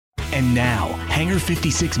And now, Hangar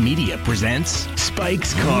 56 Media presents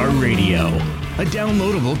Spike's Car Radio, a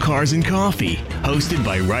downloadable cars and coffee, hosted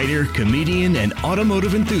by writer, comedian, and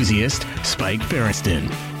automotive enthusiast Spike Ferriston.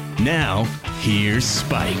 Now, here's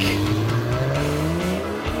Spike.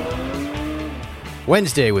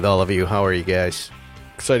 Wednesday with all of you. How are you guys?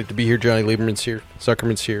 Excited to be here. Jonny Lieberman's here.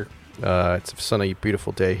 Zuckerman's here. It's a sunny,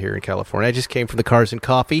 beautiful day here in California. I just came from the Cars and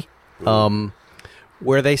Coffee,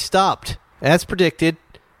 where they stopped. As predicted,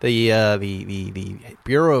 the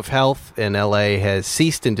Bureau of Health in LA has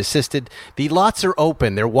ceased and desisted. The lots are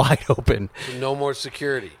open; they're wide open. No more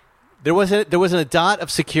security. There wasn't a dot of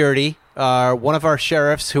security. One of our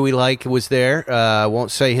sheriffs, who we like, was there. Won't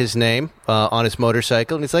say his name, on his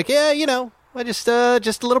motorcycle, and he's like, "Yeah, you know, I just a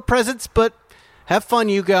little presents, but have fun,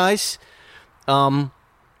 you guys."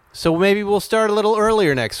 So maybe we'll start a little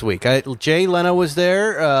earlier next week. Jay Leno was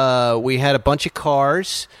there. We had a bunch of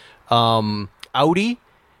cars. Audi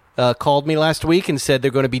called me last week and said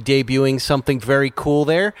they're going to be debuting something very cool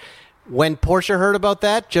there. When Porsche heard about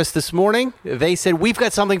that just this morning, they said, we've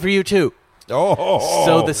got something for you too. Oh,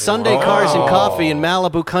 so the Sunday Cars and Coffee in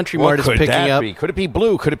Malibu Country Mart is picking up. Be? Could it be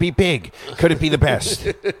blue? Could it be big? Could it be the best?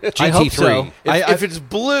 GT3. I hope so. If it's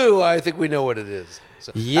blue, I think we know what it is.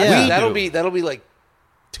 So yeah, that'll be like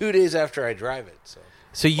 2 days after I drive it.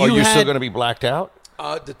 So you're still going to be blacked out?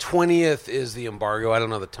 The 20th is the embargo. I don't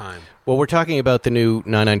know the time. Well, we're talking about the new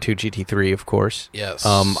 992 GT3, of course. Yes.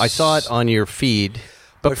 I saw it on your feed.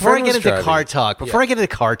 But before I get into car talk,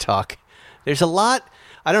 there's a lot.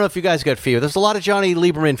 I don't know if you guys got feedback. There's a lot of Jonny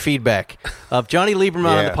Lieberman feedback of Jonny Lieberman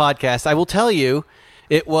on the podcast. I will tell you,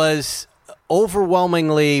 it was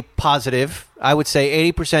overwhelmingly positive. I would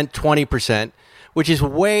say 80%, 20%, which is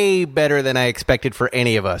way better than I expected for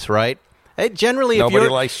any of us, right? Generally, nobody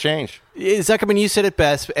likes change. Zuckerman, you said it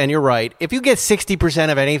best, and you're right. If you get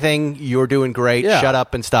 60% of anything, you're doing great. Yeah. Shut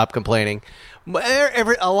up and stop complaining.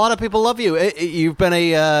 A lot of people love you. You've been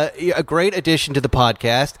a great addition to the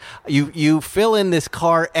podcast. You fill in this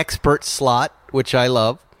car expert slot, which I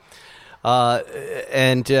love.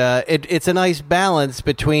 It's a nice balance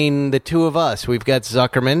between the two of us. We've got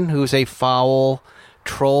Zuckerman, who's a foul,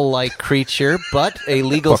 troll-like creature, but a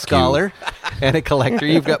legal scholar and a collector.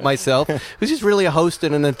 You've got myself, who's just really a host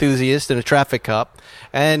and an enthusiast and a traffic cop,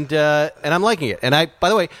 and I'm liking it. And by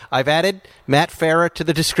the way, I've added Matt Farah to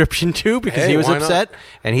the description too because he was upset,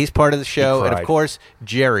 and he's part of the show, and of course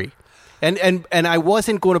Jerry, and I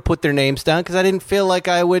wasn't going to put their names down because I didn't feel like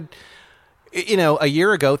I would. You know,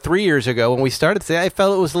 3 years ago, when we started, I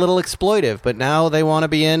felt it was a little exploitive, but now they want to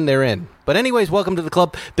be in, they're in. But anyways, welcome to the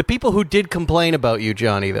club. The people who did complain about you,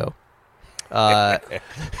 Jonny, though. I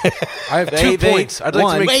have 2 points. I'd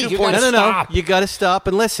like to make 2 points. No. You got to stop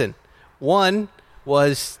and listen. One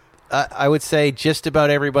was, I would say, just about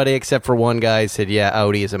everybody except for one guy said, yeah,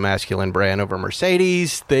 Audi is a masculine brand over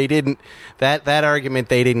Mercedes. They didn't, that argument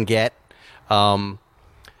they didn't get.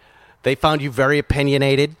 They found you very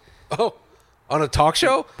opinionated. Oh. On a talk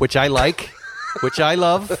show? Which I like, which I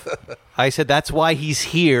love. I said, that's why he's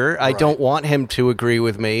here. I don't want him to agree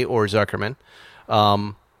with me or Zuckerman.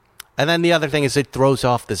 And then the other thing is it throws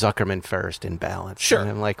off the Zuckerman-Ferriston balance. Sure. And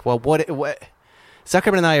I'm like, well, what?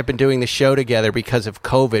 Zuckerman and I have been doing the show together because of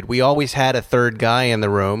COVID. We always had a third guy in the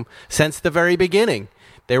room since the very beginning.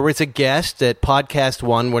 There was a guest at Podcast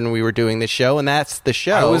One when we were doing the show, and that's the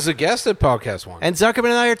show. I was a guest at Podcast One. And Zuckerman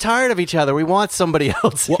and I are tired of each other. We want somebody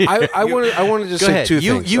else. Well, I want to just say two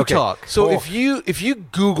things. You talk. So if you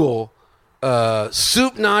Google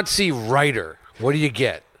Soup Nazi writer, what do you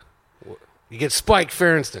get? You get Spike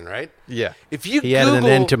Ferriston, right? Yeah. He added an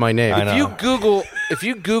N to my name. If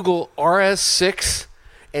you Google RS6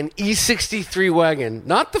 and E63 wagon,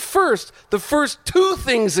 not the first 2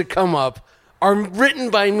 things that come up are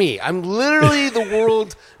written by me. I'm literally the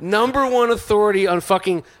world's #1 authority on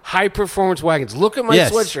fucking high-performance wagons. Look at my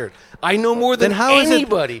sweatshirt. I know more than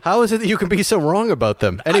anybody. How is it that you can be so wrong about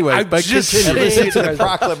them? Anyway, I'm just listen to the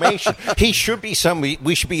proclamation. He should be somebody.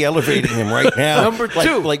 We should be elevating him right now.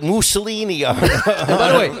 #2, like Mussolini on by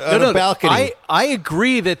the way, a balcony. I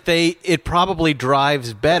agree that it probably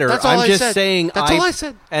drives better. That's all I'm just said. saying. That's all I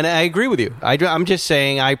said. And I agree with you. I'm just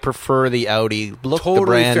saying I prefer the Audi. Look, totally the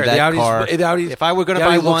brand, fair. that The car. if I were going to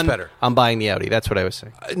buy one, I'm buying the Audi. That's what I was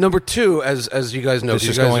saying. #2, as you guys know, this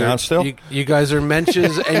is going on still. You guys are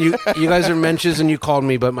mentions, and you guys are mentions, and you called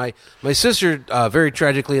me, but my sister very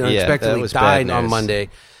tragically and unexpectedly died on Monday,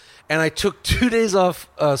 and I took 2 days off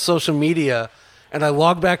social media, and I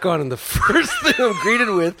logged back on, and the first thing I'm greeted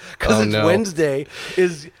with, because Wednesday,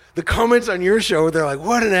 is the comments on your show, they're like,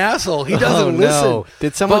 "What an asshole! He doesn't listen." No.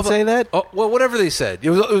 Did someone say that? Oh, well, whatever they said, it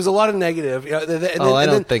was a lot of negative. I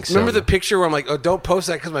don't think so. Remember the picture where I'm like, "Oh, don't post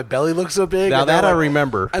that because my belly looks so big." Now and that I like,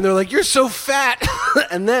 remember. And they're like, "You're so fat,"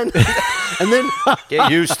 and then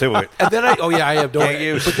Get used to it. and then I have. Don't Get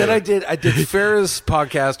used But to then it. I did Farrah's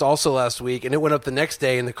podcast also last week, and it went up the next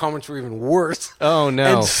day, and the comments were even worse. Oh,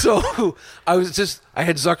 no. And so I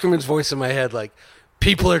had Zuckerman's voice in my head, like,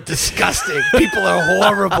 people are disgusting. People are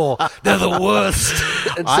horrible. They're the worst.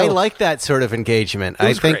 And so, I like that sort of engagement. I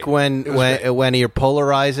was think great. when you're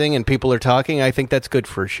polarizing and people are talking, I think that's good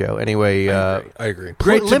for a show. Anyway, I agree.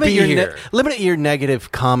 Great to be here. Limit your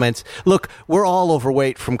negative comments. Look, we're all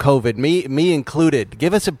overweight from COVID, me included.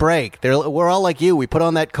 Give us a break. We're all like you. We put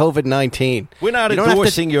on that COVID-19. We're not You don't have to-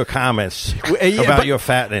 endorsing your comments yeah, about but- your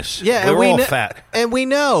fatness. Yeah, we're all kn- fat. and we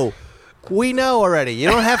know. We know already. You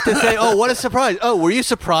don't have to say, "Oh, what a surprise!" Oh, were you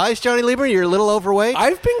surprised, Jonny Lieberman? You're a little overweight.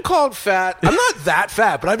 I've been called fat. I'm not that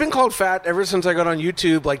fat, but I've been called fat ever since I got on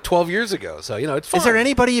YouTube like 12 years ago. So, it's fine. Is there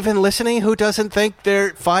anybody even listening who doesn't think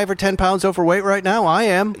they're 5 or 10 pounds overweight right now? I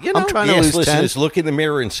am. I'm trying to Yes, lose 10. listeners, look in the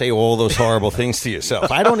mirror and say all those horrible things to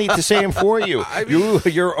yourself. I don't need to say them for you.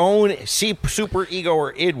 Your own super ego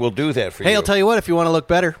or id will do that for you. Hey, I'll tell you what. If you want to look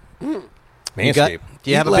better, Manscaped.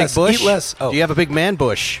 do you have a less, big bush? eat less. Oh. Do you have a big man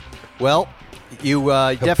bush? Well, you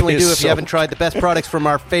definitely do if you haven't tried the best products from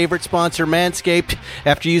our favorite sponsor, Manscaped.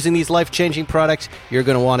 After using these life-changing products, you're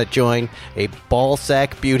going to want to join a ball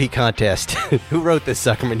sack beauty contest. Who wrote this,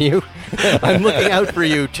 Zuckerman? You? I'm looking out for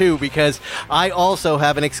you, too, because I also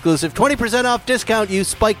have an exclusive 20% off discount.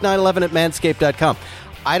 Use Spike911 at manscaped.com.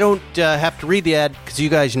 I don't have to read the ad because you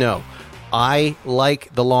guys know. I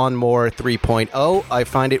like the Lawnmower 3.0. I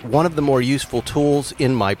find it one of the more useful tools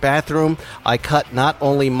in my bathroom. I cut not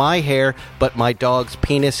only my hair, but my dog's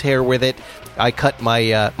penis hair with it. I cut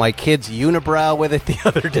my kid's unibrow with it the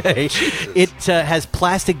other day. It has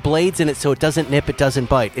plastic blades in it, so it doesn't nip, it doesn't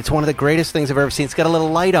bite. It's one of the greatest things I've ever seen. It's got a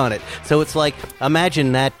little light on it, so it's like,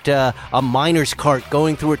 imagine that a miner's cart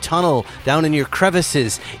going through a tunnel down in your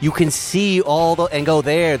crevices. You can see all and go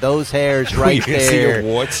there, those hairs right you can there. see your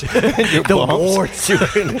warts. Your The bumps. warts. You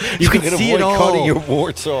can see avoid it all. cutting your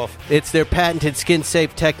warts off. It's their patented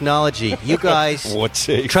skin-safe technology. You guys, What's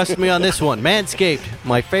safe? trust me on this one. Manscaped,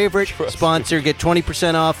 my favorite sponsor. Get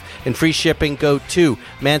 20% off and free shipping. Go to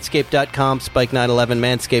manscaped.com, Spike911,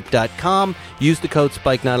 manscaped.com. Use the code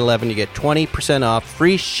Spike911. You get 20% off,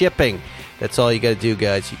 free shipping. That's all you got to do,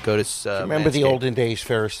 guys. You go to Remember the Manscaped. olden days,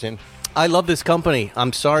 Ferriston? I love this company.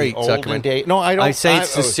 I'm sorry, The olden Zuckerman. days. No, I don't. I say it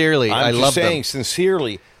sincerely. I'm I just love saying them.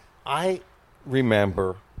 sincerely. I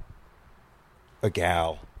remember a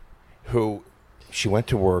gal who she went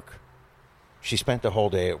to work. She spent the whole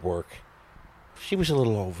day at work. She was a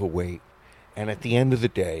little overweight. And at the end of the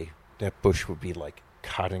day, that bush would be like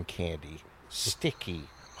cotton candy, sticky,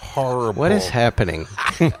 horrible. What is happening?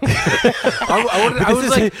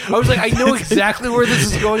 I was like, I know exactly where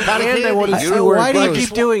this is going, and I want to see where Why it do you goes. keep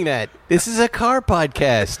doing that? This is a car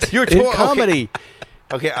podcast. You're in talking- comedy.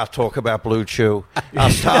 Okay, I'll talk about Blue Chew. I'll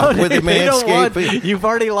stop with the They don't want- Manscaped. You've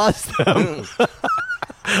already lost them.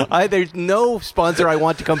 There's no sponsor I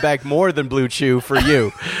want to come back more than Blue Chew for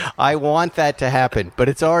you. I want that to happen, but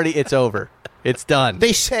it's over. It's done.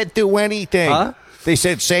 They said do anything. Huh? They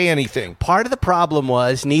said say anything. Part of the problem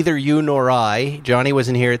was neither you nor I, Johnny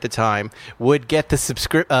wasn't here at the time, would get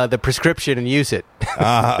the prescription and use it.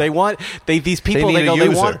 These people need they go a they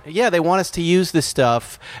user. want us to use this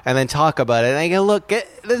stuff and then talk about it. And I go, look, this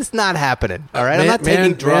is not happening. All right, I'm not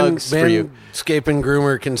taking drugs for you. Manscaped and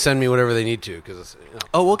Groomer can send me whatever they need to because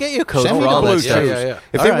Oh, we'll get you a code Send for me all the that Blue stuff. Chews. Yeah.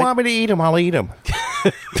 If All they right. want me to eat them, I'll eat them.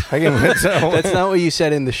 That's not what you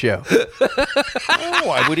said in the show.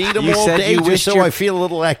 I would eat them You all said day you just wished so your- I feel a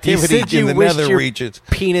little You activity said in you the wished nether your regions.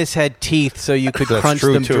 penis had teeth so you could That's crunch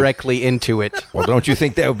true, them too. directly into it. Well, don't you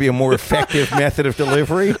think that would be a more effective method of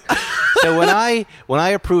delivery? So when I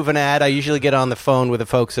approve an ad, I usually get on the phone with the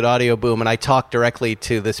folks at Audio Boom and I talk directly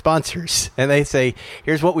to the sponsors. And they say,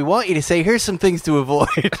 here's what we want you to say. Here's some things to avoid.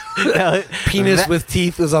 Now, penis with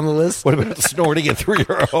teeth is on the list. What about snorting it through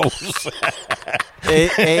your hose?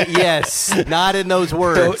 yes, not in those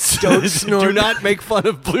words. Don't snort. Do not make fun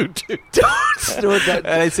of Bluetooth. Don't snort that.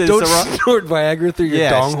 And I said, Don't it's the wrong- snort Viagra through your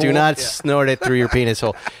Yes, dong hole. do not snort it through your penis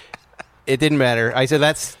hole. It didn't matter. I said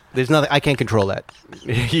there's nothing I can't control that.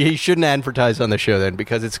 You shouldn't advertise on the show then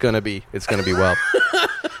because it's gonna be well.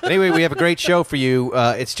 Anyway, we have a great show for you.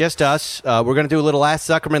 It's just us. We're gonna do a little Ask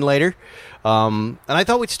Zuckerman later. And I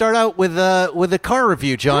thought we'd start out with a car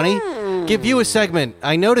review, Johnny. Give you a segment.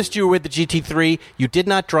 I noticed you were with the GT3. You did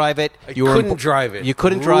not drive it. You couldn't drive it. You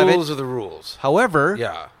couldn't drive it. Rules are the rules. However,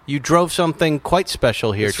 Yeah. you drove something quite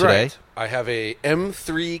special here That's today. right. I have a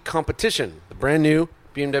M3 Competition, the brand new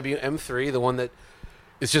BMW M3, the one that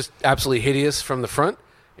is just absolutely hideous from the front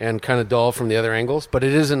and kind of dull from the other angles, but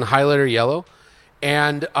it is in highlighter yellow.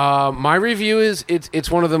 And my review is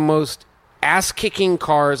it's one of the most ass-kicking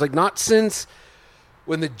cars, like not since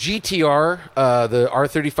when the GTR, the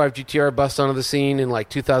R35 GTR bust onto the scene in like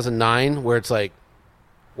 2009, where it's like,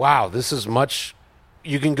 wow, this is much,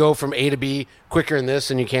 you can go from A to B quicker in this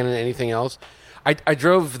than you can in anything else. I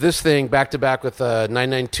drove this thing back-to-back with a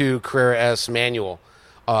 992 Carrera S manual,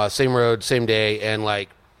 same road, same day, and like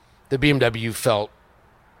the BMW felt,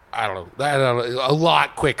 I don't know, a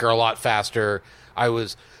lot quicker, a lot faster.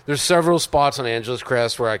 There's several spots on Angeles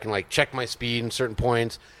Crest where I can like check my speed in certain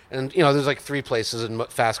points, and there's like 3 places in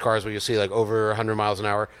fast cars where you'll see like over 100 miles an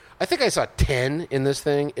hour. I think I saw 10 in this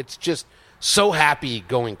thing. It's just so happy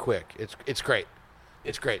going quick. It's great.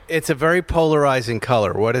 It's great. It's a very polarizing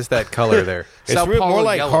color. What is that color there? It's more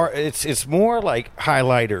like yellow. it's more like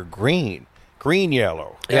highlighter green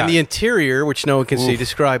yellow. And the interior, which no one can see,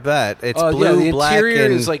 describe that. It's blue, the black, interior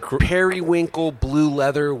and is like periwinkle blue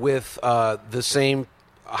leather with the same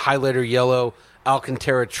highlighter yellow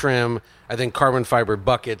Alcantara trim. I think carbon fiber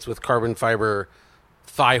buckets with carbon fiber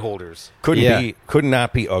thigh holders. Could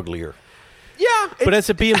not be uglier. Yeah, But as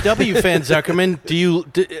a BMW fan, Zuckerman,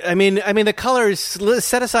 I mean, the colors.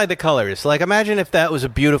 Set aside the colors. Like, imagine if that was a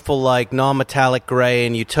beautiful, like, non-metallic gray,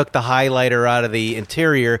 and you took the highlighter out of the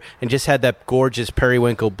interior and just had that gorgeous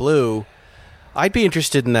periwinkle blue. I'd be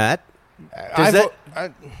interested in that.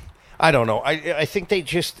 I don't know. I think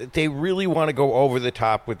they really want to go over the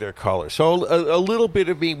top with their colors. So a little bit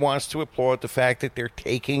of me wants to applaud the fact that they're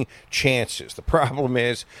taking chances. The problem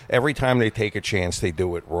is every time they take a chance, they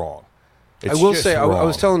do it wrong. I will say, I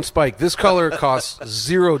was telling Spike, this color costs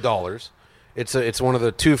 $0. It's one of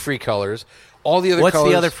the 2 free colors. All the other What's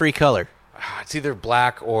colors, the other free color? It's either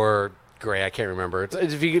black or gray. I can't remember.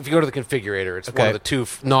 If you go to the configurator, it's one of the 2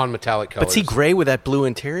 non-metallic colors. But see, gray with that blue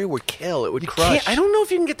interior would kill. It would crush. I don't know if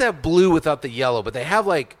you can get that blue without the yellow, but they have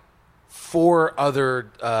like 4 other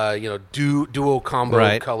duo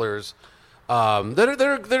combo colors. They're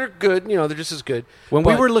good. They're just as good. When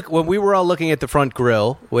we were all looking at the front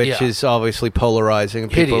grille, which is obviously polarizing,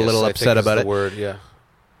 and people are a little upset about it. Word, yeah.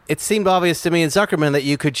 It seemed obvious to me in Zuckerman that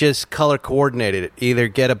you could just color coordinate it. Either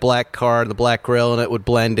get a black car, the black grille, and it would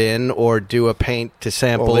blend in, or do a paint to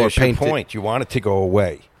sample or paint. Your point. You want it to go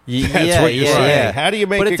away. That's what you're saying. How do you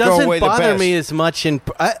make it go away the best? But it doesn't bother me as much.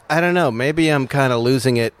 I don't know. Maybe I'm kind of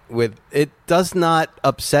losing it with. It does not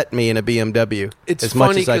upset me in a BMW as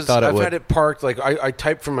much as I thought it would. I've had it parked. Like I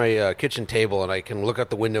type from my kitchen table, and I can look out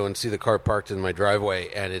the window and see the car parked in my driveway.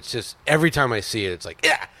 And it's just every time I see it, it's like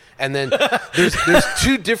yeah. And then there's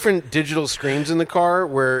 2 different digital screens in the car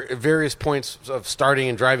where at various points of starting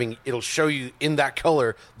and driving, it'll show you in that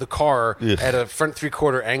color the car at a front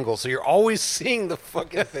 3/4 angle. So you're always seeing the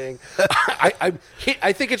fucking thing. I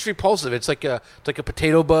think it's repulsive. It's like a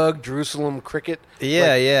potato bug, Jerusalem cricket.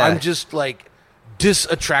 Yeah. I'm just like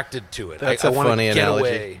disattracted to it. That's I a funny analogy.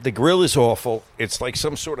 Away. The grill is awful. It's like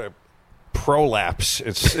some sort of prolapse.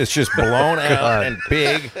 It's just blown out and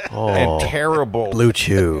big and terrible. Blue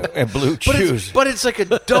chew. And blue chews. But it's like a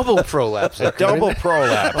double prolapse. A double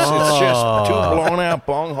prolapse. It's just 2 blown out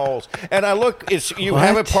bung holes. And I look, you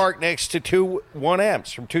have it parked next to 2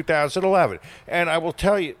 1Ms from 2011. And I will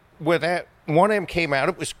tell you, when that 1M came out,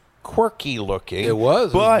 it was quirky looking. It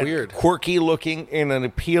was weird. Quirky looking in an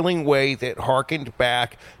appealing way that harkened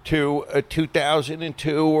back to a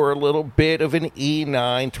 2002 or a little bit of an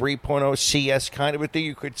E9 3.0 CS kind of a thing.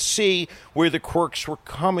 You could see where the quirks were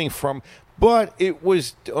coming from, but it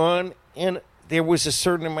was done and there was a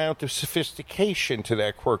certain amount of sophistication to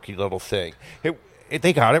that quirky little thing.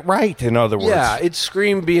 They got it right, in other words. Yeah, it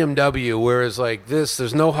screamed BMW, whereas like this,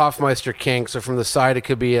 there's no Hofmeister kink, so from the side it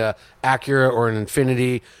could be a Acura or an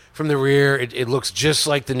Infiniti. From the rear, it looks just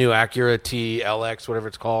like the new Acura TLX, whatever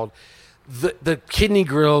it's called. The kidney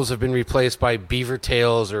grills have been replaced by beaver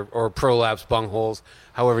tails or prolapse bungholes,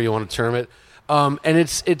 however you want to term it. And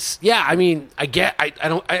it's yeah, I mean, I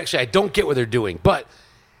don't get what they're doing, but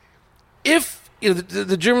if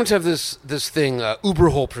the Germans have this thing,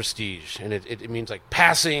 Überhol prestige, and it means like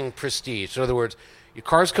passing prestige. So in other words, your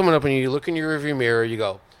car's coming up and you look in your rearview mirror, you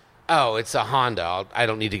go, oh, it's a Honda. I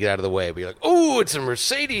don't need to get out of the way. But you're like, oh, it's a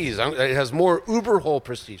Mercedes. It has more Überhol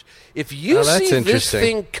prestige. If you see this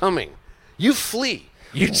thing coming, you flee.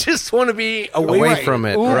 You just want to be away Away from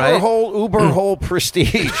it, Uber right? Uber hole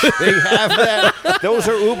prestige. They have that. Those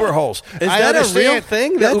are Uber holes. Is that a real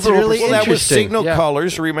thing? That's really well, that was interesting. signal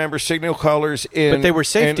colors. Remember signal colors in... But they were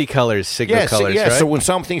safety colors, signal colors, yes. right? So when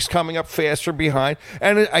something's coming up faster behind,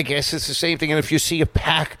 and I guess it's the same thing. And if you see a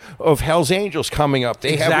pack of Hell's Angels coming up,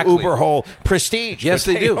 they have Uber hole prestige. Yes,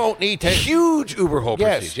 but they do. Don't need to... Huge Uber hole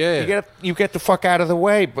Yes, prestige. Yeah. you get the fuck out of the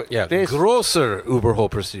way. But Grosser Uber hole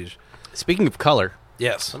prestige. Speaking of color,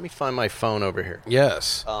 Yes. let me find my phone over here.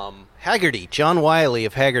 Yes. Haggerty, John Wiley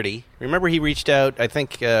of Haggerty. Remember he reached out, I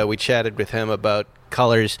think we chatted with him about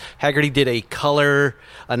colors. Haggerty did a color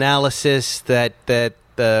analysis that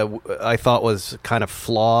I thought was kind of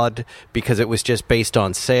flawed because it was just based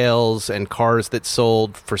on sales and cars that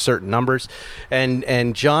sold for certain numbers.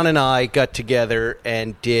 And John and I got together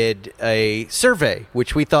and did a survey,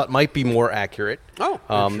 which we thought might be more accurate.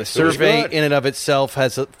 The survey in and of itself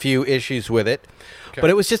has a few issues with it. Okay. But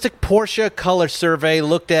it was just a Porsche color survey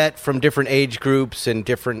looked at from different age groups and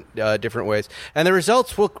different ways. And the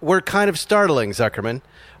results were kind of startling, Zuckerman.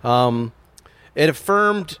 It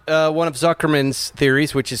affirmed one of Zuckerman's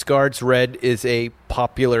theories, which is Guards Red is a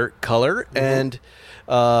popular color. Mm-hmm. And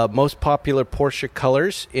most popular Porsche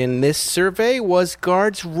colors in this survey was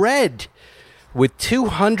Guards Red with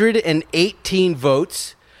 218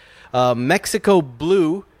 votes. Mexico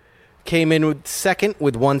Blue came in with second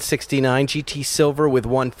with 169, GT Silver with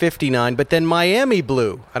 159, but then Miami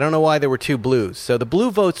Blue. I don't know why there were two blues. So the blue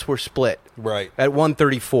votes were split at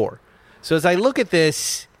 134. So as I look at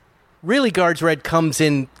this, really Guards Red comes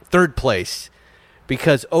in third place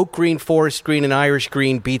because Oak Green, Forest Green, and Irish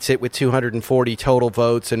Green beats it with 240 total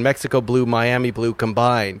votes, and Mexico Blue, Miami Blue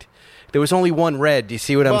combined. There was only one red. Do you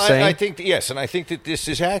see what I'm saying? I think, yes, and I think that this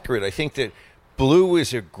is accurate. I think that blue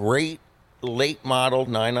is a great late model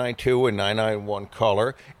 992 and 991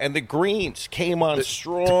 color, and the greens came on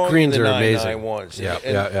strong. The greens in the are amazing. 991s.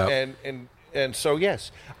 Yeah. And so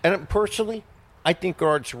yes, and personally, I think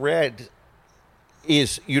Guards Red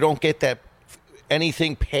is you don't get that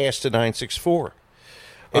anything past a 964.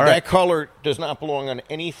 And that color does not belong on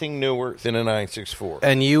anything newer than a 964.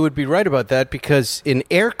 And you would be right about that because in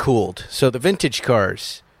air-cooled, so the vintage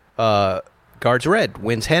cars, Guards Red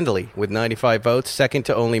wins handily with 95 votes, second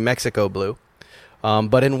to only Mexico Blue.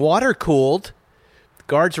 But in water-cooled,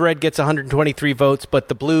 Guards Red gets 123 votes, but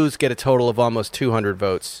the Blues get a total of almost 200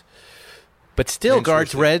 votes. But still,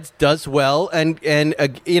 Guards Red does well, and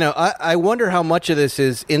I wonder how much of this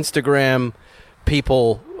is Instagram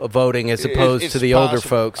people voting as opposed to the older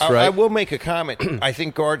folks, right? I will make a comment. I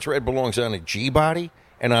think Guards Red belongs on a G-body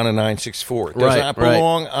and on a 964. It does not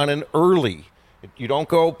belong on an early. You don't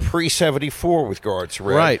go pre-74 with Guards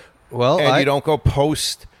Red. Right. Well, and you don't go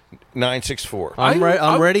post-964.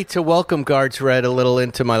 I'm ready to welcome Guards Red a little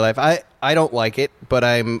into my life. I don't like it, but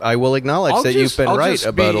I will acknowledge that you've been right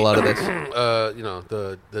about a lot of this.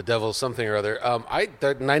 The devil's something or other.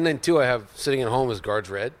 The 992 I have sitting at home is Guards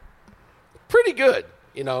Red. Pretty good.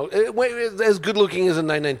 As good looking as a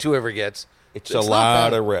 992 ever gets. It's a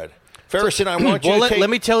lot of red. Ferguson, I want you to take... let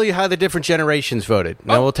me tell you how the different generations voted.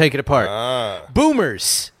 Now we'll take it apart.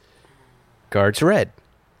 Boomers, Guards Red,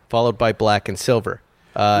 followed by black and silver.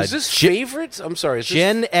 Is this favorites? I'm sorry.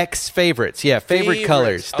 Gen X favorites. Yeah, favorite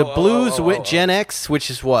colors. The Blues with Gen X, which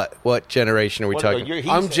is what? What generation are we talking?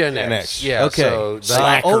 I'm Gen X. Yeah. Okay.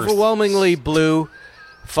 So overwhelmingly blue,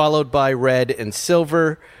 followed by red and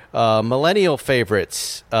silver. Millennial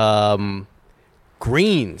favorites.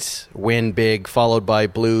 Greens win big, followed by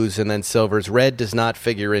blues and then silvers. Red does not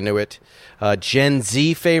figure into it. Gen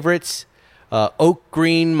Z favorites, Oak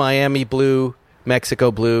Green, Miami Blue,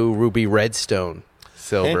 Mexico Blue, Ruby Redstone,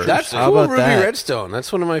 silver. That's cool. How about Ruby that? Redstone.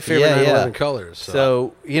 That's one of my favorite 911 colors.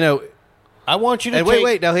 So, I want you to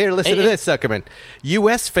wait. Now here, listen to this, Zuckerman.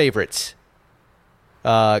 U.S. favorites,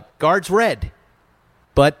 Guards Red.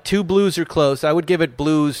 But two blues are close. I would give it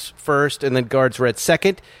blues first and then Guards Red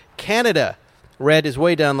second. Canada. Red is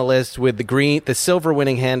way down the list with the silver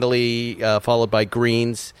winning handily, followed by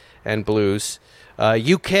greens and blues.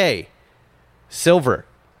 UK, silver.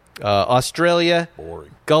 Australia,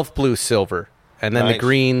 boring. Gulf blue, silver. And then the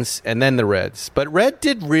greens, and then the reds. But red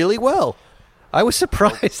did really well. I was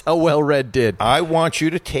surprised how well red did. I want you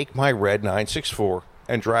to take my red 964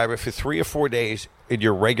 and drive it for 3 or 4 days in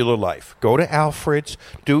your regular life. Go to Alfred's,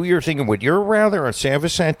 do your thing. And when you're around there on San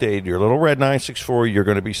Vicente, your little red 964, you're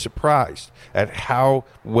going to be surprised at how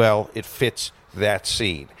well it fits that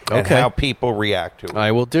scene and how people react to it.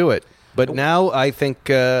 I will do it. But now I think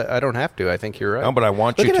I don't have to. I think you're right. No, but I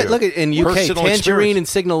want look you at to. It, look at in UK, Personal Tangerine experience. and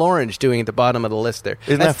Signal Orange doing at the bottom of the list there.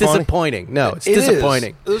 Isn't That's that funny? disappointing. No, it's It is.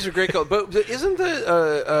 disappointing. Those are great colors. But isn't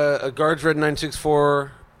the a Guards Red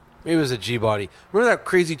 964? Maybe it was a G body. Remember that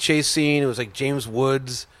crazy chase scene? It was like James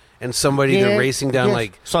Woods and somebody they're racing down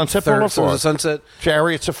like Sunset third, Boulevard. so it was a Sunset.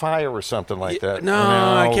 Chariots of Fire or something like that. No,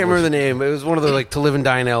 I can't remember the name. It was one of the like To Live and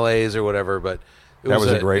Die in L.A.'s or whatever. But That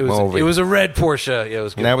was a great movie. It was a red Porsche. Yeah, it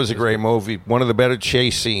was good. And that was a great movie. One of the better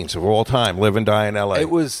chase scenes of all time. Live and Die in L.A. It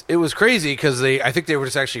was crazy because I think they were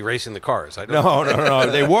just actually racing the cars. I don't No,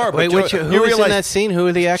 they were. Wait, but who was in that scene? Who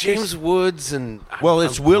are the actors? James Woods and Well,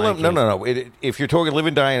 it's I'm Willem. blanking. No. If you're talking Live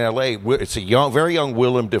and Die in L.A., it's a very young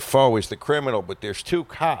Willem Dafoe is the criminal, but there's two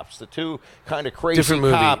cops, the two kind of crazy Different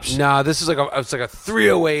movie. cops. Nah, this is it's like a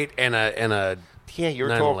 308 and a Yeah, you're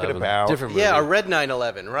 911. talking about Different movie. Yeah, a red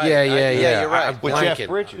 911, right? Yeah, You're right. I'm with Jeff blanking.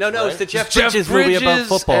 Bridges. No, right? it's the Jeff Jeff Bridges movie about Bridges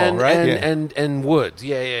football, and, right? And Woods.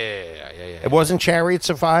 Yeah. It wasn't Chariots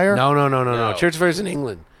of Fire. No. Church of Fire is in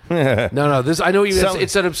England. no. This I know you.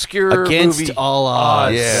 It's an obscure Against movie. all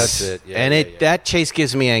odds. Yes. That's it. Yeah, And yeah. that chase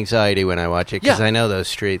gives me anxiety when I watch it because Yeah. I know those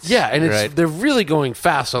streets. Yeah, and right? they're really going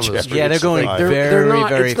fast on those streets. Yeah, they're going Like, very, not-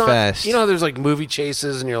 very it's not- fast. You know, there's like movie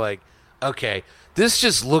chases, and you're like, okay, this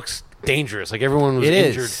just looks dangerous. Like everyone was It is.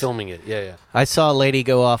 injured filming it. Yeah. I saw a lady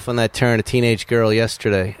go off on that turn, a teenage girl,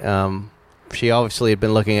 yesterday. She obviously had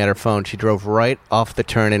been looking at her phone. She drove right off the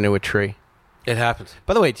turn into a tree. It happens.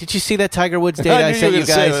 By the way, did you see that Tiger Woods data I knew sent you you were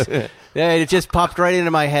gonna guys? say that. Yeah, it just popped right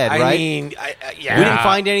into my head, right? I mean, yeah. We didn't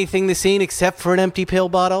find anything in the scene except for an empty pill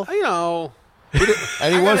bottle. You know.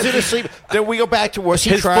 And he wasn't asleep. Then we go back to was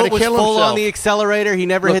he His trying foot to was kill full himself? on the accelerator. He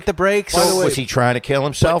never hit the brakes. by the way- was he trying to kill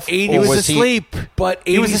himself? But 80 he Or was asleep. But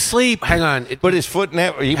He was 80s asleep. Hang on. But his foot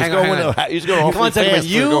never. He was Hang on, going. hang on. He was going awfully Come on, second. fast.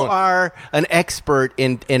 You for going- are an expert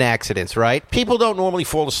in accidents, right? People don't normally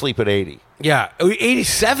fall asleep at 80. Yeah,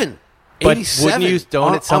 87. But 87. wouldn't you? Don't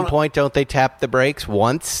On- at some on- point? Don't they tap the brakes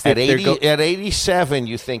once? At if they're 80, at 87,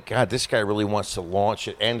 you think, God, this guy really wants to launch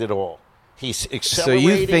it, end it all. He's so accelerating.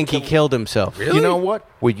 you think he to- killed himself? Really? You know what?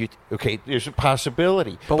 Would you? Okay, there's a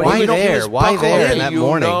possibility. But why you don't there? just Why buckle there in. in that you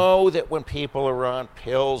morning? know that when people are on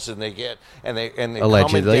pills and they get and they're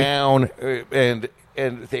Allegedly. coming down and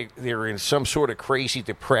they're in some sort of crazy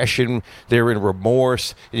depression. They're in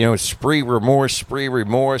remorse. You know, spree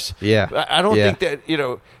remorse. Yeah. I don't Yeah. think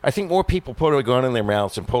that. I think more people put a gun in their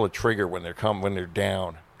mouths and pull a trigger when they're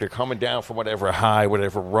down. They're coming down from whatever high,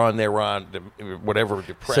 whatever run they're on, whatever So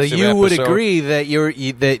depressive you would episode. agree that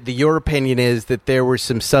your opinion is that there were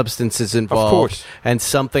some substances involved, course. and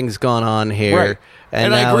something's gone on here. Right.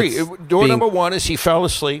 And I now agree. it's Door being- number one is he fell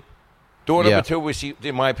asleep. Door number Yeah. two was,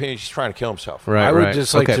 in my opinion, he's trying to kill himself. Right, I would right.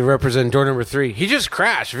 just like Okay. to represent door number 3. He just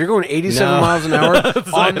crashed. If you're going 87 No. miles an hour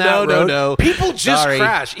on that road, no. people just Sorry.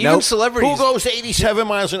 crash. Even Nope. celebrities. Who goes 87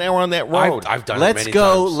 miles an hour on that road? I've done it Let's many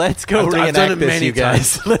go. times. Let's go I've done reenact it this, many you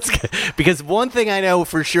guys. times. Let's go. Because one thing I know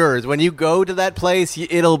for sure is when you go to that place,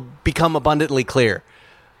 it'll become abundantly clear.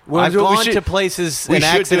 Well, I've we gone should- to places we and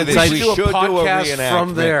should do accident this. sites. We do a should do a podcast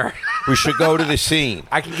from reenactment. there. We should go to the scene.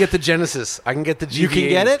 I can get the Genesis. I can get the GV80. You can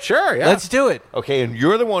get it? Sure, yeah. Let's do it. Okay, and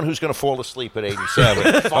you're the one who's going to fall asleep at 87.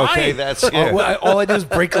 Okay, that's All I do is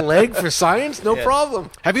break a leg for science? No problem.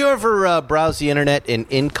 Have you ever browsed the internet in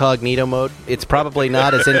incognito mode? It's probably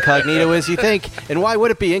not as incognito as you think. And why would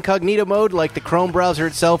it be? Incognito mode, like the Chrome browser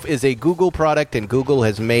itself, is a Google product, and Google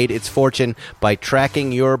has made its fortune by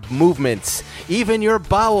tracking your movements, even your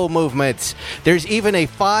bowel movements. There's even a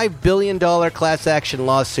 $5 billion class action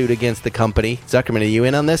lawsuit against the company. Zuckerman, are you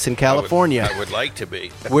in on this in California? I would like to be.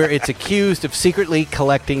 Where it's accused of secretly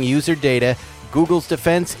collecting user data. Google's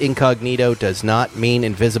defense, incognito does not mean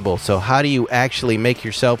invisible. So how do you actually make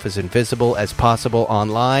yourself as invisible as possible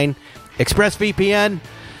online? ExpressVPN.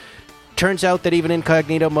 Turns out that even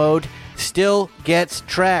incognito mode still gets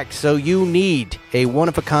tracked. So you need a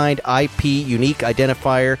one-of-a-kind IP unique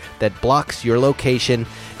identifier that blocks your location.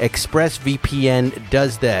 ExpressVPN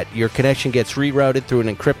does that. Your connection gets rerouted through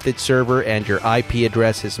an encrypted server, and your IP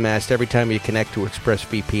address is masked. Every time you connect to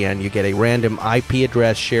ExpressVPN, you get a random IP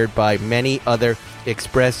address shared by many other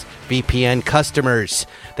ExpressVPN customers.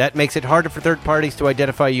 That makes it harder for third parties to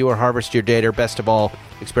identify you or harvest your data. Best of all,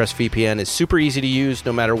 ExpressVPN is super easy to use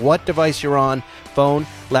no matter what device you're on, phone,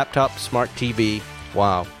 laptop, smart TV.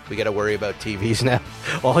 Wow, we got to worry about TVs now.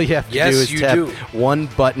 All you have to Yes, do is you tap do. one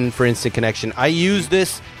button for instant connection. I use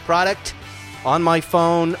this product on my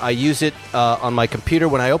phone. I use it on my computer.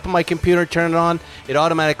 When I open my computer, turn it on, it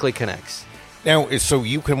automatically connects. Now, so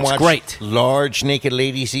you can watch great. large naked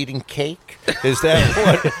ladies eating cake? Is that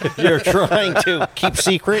what you're trying to keep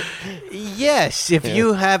secret? Yes, if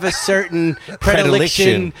you have a certain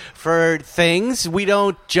predilection for things, we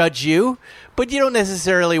don't judge you, but you don't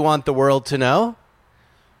necessarily want the world to know.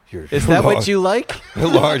 Is that what you like?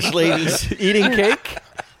 Large ladies Eating cake?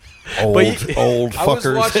 old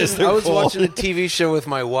fuckers. I was watching a TV show with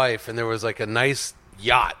my wife, and there was like a nice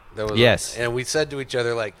yacht. That was Yes. and we said to each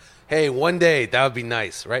other, like, hey, one day that would be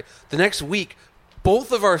nice, right? The next week,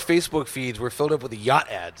 both of our Facebook feeds were filled up with yacht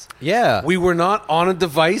ads. Yeah. We were not on a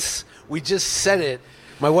device. We just said it.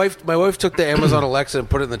 My wife took the Amazon Alexa and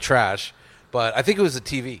put it in the trash, but I think it was the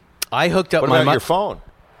TV. I hooked up What about your phone?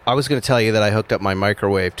 I was going to tell you that I hooked up my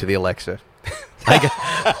microwave to the Alexa.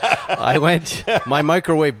 My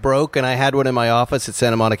microwave broke, and I had one in my office at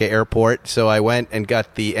Santa Monica Airport, so I went and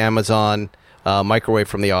got the Amazon microwave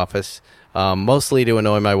from the office, mostly to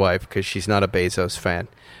annoy my wife because she's not a Bezos fan.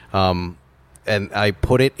 And I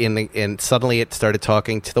put it and suddenly it started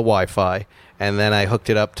talking to the Wi-Fi, and then I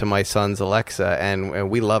hooked it up to my son's Alexa,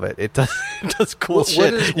 and we love it. It does cool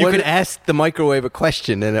shit. You can ask the microwave a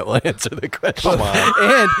question, and it will answer the question. Come on.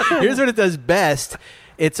 And here's what it does best.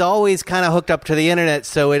 It's always kind of hooked up to the internet,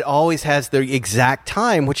 so it always has the exact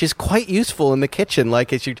time, which is quite useful in the kitchen.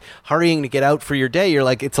 Like, as you're hurrying to get out for your day, you're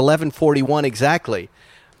like, it's 11:41 exactly.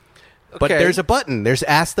 But there's a button. There's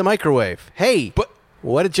Ask the Microwave. Hey,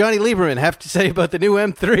 what did Jonny Lieberman have to say about the new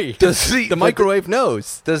M3? The microwave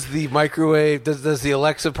knows. Does the microwave, does the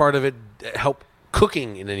Alexa part of it help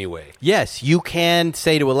cooking in any way? Yes, you can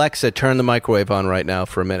say to Alexa, turn the microwave on right now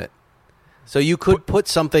for a minute. So you could put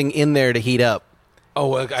something in there to heat up. Oh,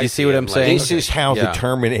 well, Do you see what I'm saying? This is how the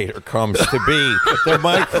Terminator comes to be. The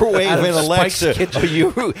microwave and Alexa. It's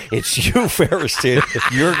you, Ferriston.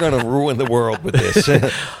 You're going to ruin the world with this.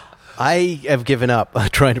 I have given up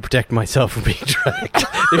trying to protect myself from being tracked.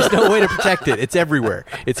 There's no way to protect it. It's everywhere.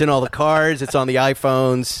 It's in all the cars. It's on the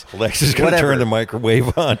iPhones. Alexa's going to turn the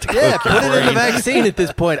microwave on to cook put it in the vaccine at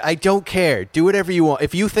this point. I don't care. Do whatever you want.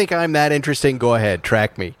 If you think I'm that interesting, go ahead.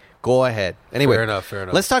 Track me. Go ahead. Anyway, fair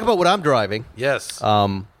enough. Let's talk about what I'm driving. Yes.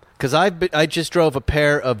 Because I just drove a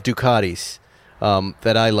pair of Ducatis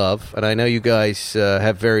that I love, and I know you guys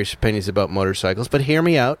have various opinions about motorcycles, but hear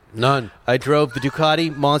me out. None. I drove the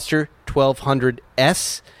Ducati Monster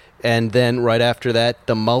 1200S, and then right after that,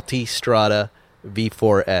 the Multistrada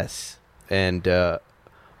V4S. And let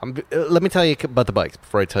me tell you about the bikes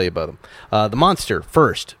before I tell you about them. The Monster,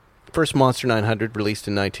 first Monster 900, released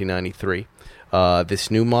in 1993. This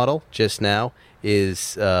new model, just now,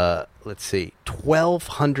 is,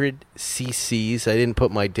 1,200 cc's. I didn't put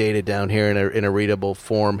my data down here in a readable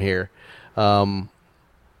form here. Oh,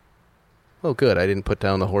 good. I didn't put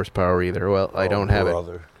down the horsepower either. Well, I don't have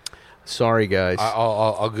it. Sorry, guys.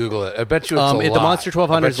 I'll Google it. I bet you it's a lot. The Monster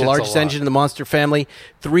 1200 is the largest engine in the Monster family.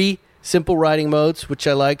 3 simple riding modes, which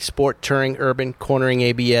I like: Sport, Touring, Urban, Cornering,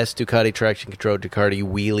 ABS, Ducati Traction Control, Ducati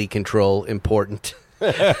Wheelie Control. Important.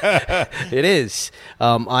 It is.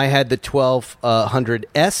 I had the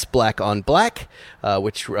 1200S black on black,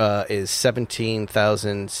 which is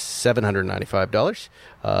 $17,795.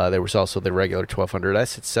 There was also the regular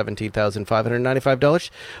 1200S at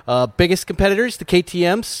 $17,595. Biggest competitors, the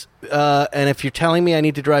KTMs. And if you're telling me I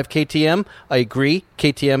need to drive KTM, I agree.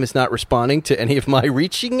 KTM is not responding to any of my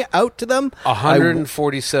reaching out to them.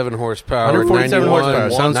 147 horsepower. 147 horsepower.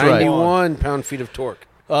 Sounds right. 91 pound-feet of torque.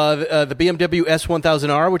 The BMW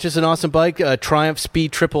S1000R, which is an awesome bike. Triumph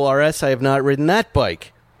Speed Triple RS. I have not ridden that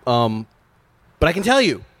bike. But I can tell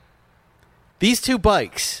you, these two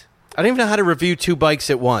bikes, I don't even know how to review two bikes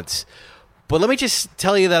at once. But let me just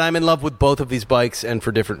tell you that I'm in love with both of these bikes, and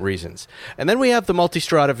for different reasons. And then we have the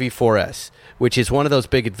Multistrada V4S, which is one of those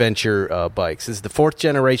big adventure bikes. This is the 4th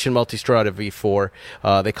generation Multistrada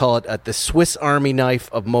V4. They call it the Swiss Army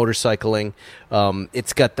knife of motorcycling.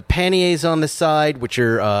 It's got the panniers on the side, which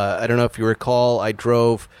are, I don't know if you recall, I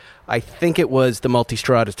think it was the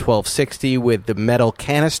Multistrada 1260 with the metal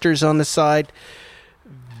canisters on the side.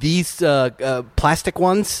 These plastic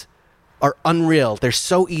ones are unreal. They're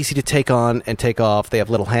so easy to take on and take off. They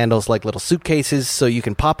have little handles like little suitcases, so you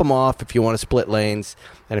can pop them off if you want to split lanes,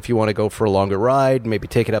 and if you want to go for a longer ride, maybe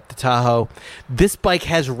take it up to Tahoe. This bike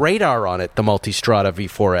has radar on it, the Multistrada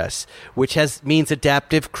V4S, which means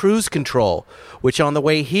adaptive cruise control, which on the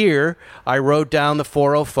way here, I rode down the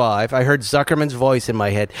 405. I heard Zuckerman's voice in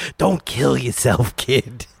my head, "Don't kill yourself,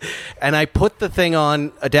 kid." And I put the thing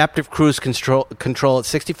on adaptive cruise control at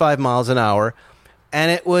 65 miles an hour,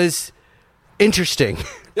 and it was Interesting.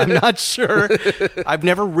 I'm not sure. I've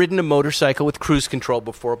never ridden a motorcycle with cruise control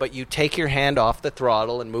before, but you take your hand off the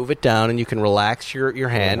throttle and move it down, and you can relax your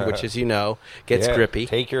hand, which, as you know, gets grippy.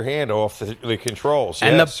 Take your hand off the controls.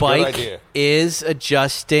 And yes, the bike is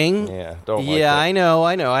adjusting. Yeah, don't yeah, like that. I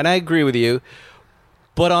know, and I agree with you.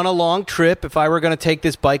 But on a long trip, if I were going to take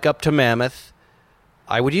this bike up to Mammoth,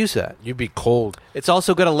 I would use that. You'd be cold. It's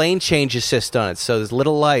also got a lane change assist on it, so there's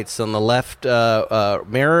little lights on the left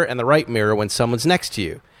mirror and the right mirror when someone's next to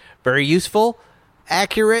you. Very useful,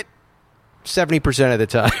 accurate, 70% of the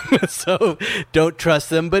time. So don't trust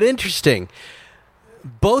them, but interesting.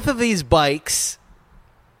 Both of these bikes,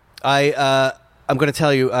 I'm going to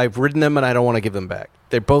tell you, I've ridden them and I don't want to give them back.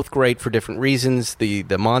 They're both great for different reasons. The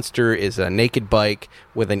Monster is a naked bike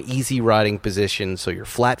with an easy riding position, so you're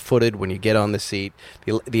flat-footed when you get on the seat.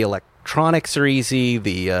 The electronics are easy.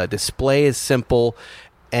 The display is simple,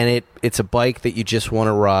 and it's a bike that you just want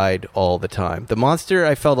to ride all the time. The Monster,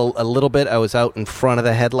 I felt a little bit. I was out in front of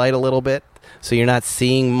the headlight a little bit, so you're not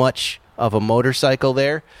seeing much of a motorcycle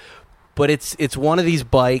there. But it's one of these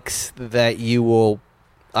bikes that you will...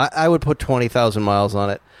 I would put 20,000 miles on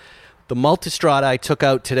it. The Multistrada I took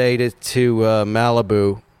out today to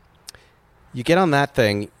Malibu, you get on that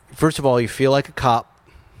thing, first of all, you feel like a cop.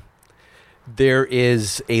 There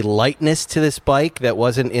is a lightness to this bike that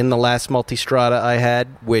wasn't in the last Multistrada I had,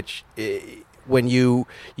 which when you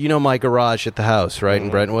know my garage at the house, right, in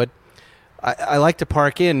Brentwood? I like to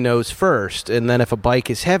park in nose first, and then if a bike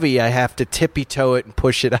is heavy, I have to tippy-toe it and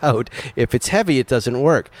push it out. If it's heavy, it doesn't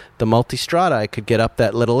work. The Multistrada, I could get up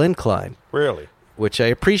that little incline. Really? Which I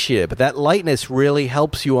appreciate. But that lightness really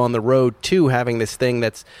helps you on the road, too, having this thing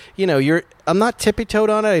that's, I'm not tippy-toed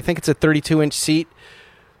on it. I think it's a 32-inch seat.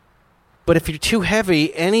 But if you're too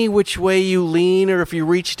heavy, any which way you lean or if you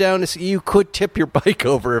reach down, you could tip your bike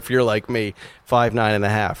over if you're like me,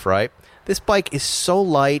 5'9.5", right? This bike is so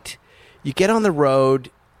light. You get on the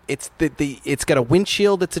road, it's got a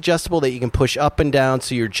windshield that's adjustable that you can push up and down,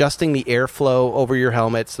 so you're adjusting the airflow over your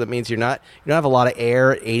helmet. So that means you don't have a lot of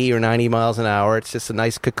air at 80 or 90 miles an hour. It's just a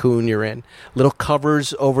nice cocoon you're in. Little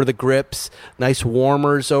covers over the grips, nice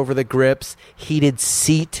warmers over the grips, heated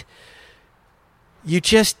seat. You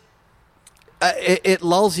just it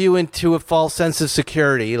lulls you into a false sense of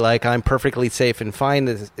security, like I'm perfectly safe and fine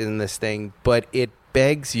in this thing, but it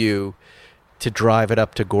begs you to drive it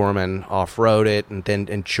up to Gorman, off-road it, and then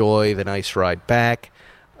enjoy the nice ride back.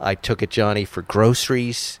 I took it, Jonny, for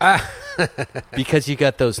groceries because you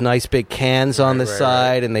got those nice big cans on the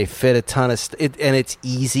side, and they fit a ton of and it's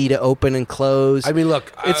easy to open and close. I mean,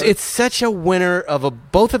 look, it's such a winner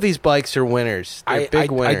of both of these bikes are winners. They're big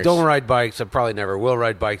winners. I don't ride bikes. I probably never will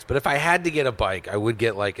ride bikes. But if I had to get a bike, I would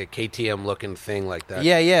get like a KTM looking thing like that.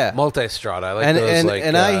 Yeah. Multistrada. I like and, those.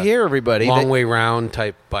 And I hear everybody long way round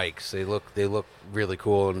type bikes. They look really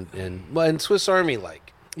cool and Swiss Army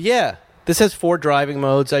like. Yeah. This has 4 driving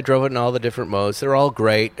modes. I drove it in all the different modes. They're all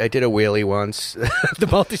great. I did a wheelie once. The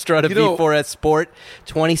Multistrada V4S Sport,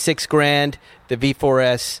 $26,000. The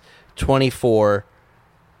V4S,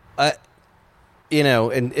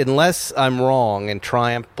 $24,000. Unless I'm wrong and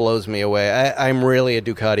Triumph blows me away, I'm really a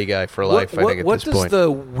Ducati guy for life. I think at this point. What does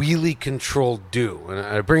the wheelie control do? And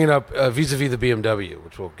I bring it up vis-a-vis the BMW,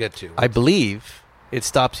 which we'll get to. I believe it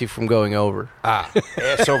stops you from going over.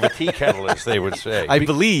 Ass over tea kettle, as they would say. I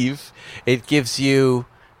believe it gives you,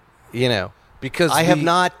 because I have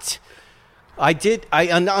not. I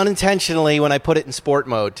unintentionally, when I put it in sport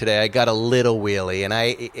mode today, I got a little wheelie, and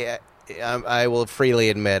I will freely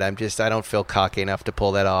admit I don't feel cocky enough to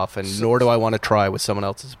pull that off, and nor do I want to try with someone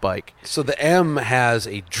else's bike. So the M has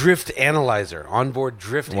a drift analyzer, onboard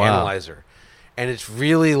drift analyzer. And it's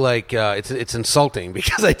really like it's insulting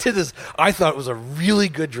because I did this. I thought it was a really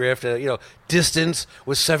good drift. Distance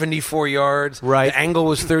was 74 yards. Right. The angle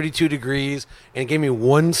was 32 degrees, and it gave me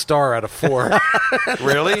 1 star out of 4.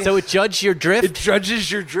 Really? So it judged your drift? It judges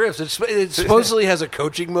your drifts. It supposedly has a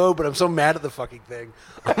coaching mode, but I'm so mad at the fucking thing.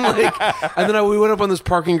 I'm like, and then we went up on this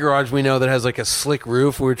parking garage we know that has like a slick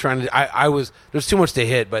roof. We were trying to. There's too much to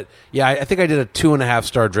hit, but yeah, I think I did a 2.5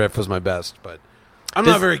 star drift was my best, but. I'm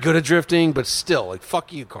not very good at drifting, but still, like,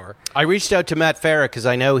 fuck you, car. I reached out to Matt Farah because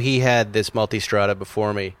I know he had this Multistrada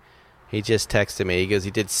before me. He just texted me. He goes,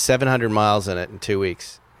 he did 700 miles in it in 2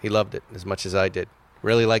 weeks. He loved it as much as I did.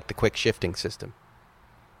 Really liked the quick shifting system.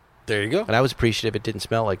 There you go. And I was appreciative it didn't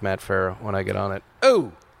smell like Matt Farah when I got on it.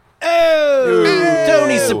 Oh. Oh,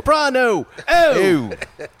 Tony Soprano. Oh.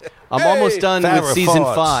 I'm almost done with Farrah season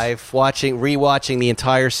Fawcett. 5, rewatching the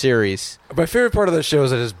entire series. My favorite part of the show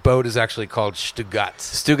is that his boat is actually called Stugatz.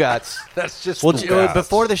 Stugatz. That's just Well, the best.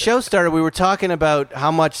 before the show started, we were talking about how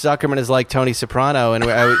much Zuckerman is like Tony Soprano, and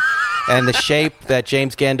and the shape that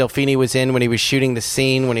James Gandolfini was in when he was shooting the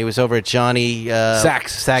scene when he was over at Johnny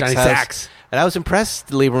Sachs' house. Sachs. And I was impressed,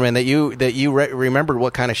 Lieberman, that you remembered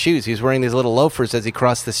what kind of shoes he was wearing. These little loafers as he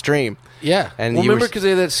crossed the stream. Yeah. And well, you remember were- because they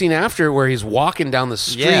had that scene after where he's walking down the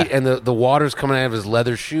street Yeah. and the water's coming out of his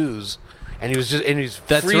leather shoes, and he's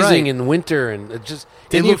That's freezing right. in winter, and it just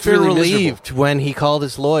Didn't it you looked feel really relieved when he called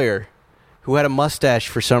his lawyer, who had a mustache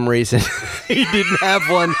for some reason? He didn't have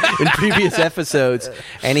one in previous episodes,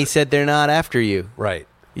 and he said, "They're not after you. Right.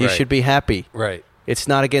 You should be happy. Right. It's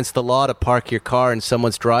not against the law to park your car in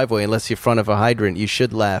someone's driveway unless you're in front of a hydrant. You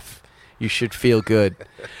should laugh. You should feel good."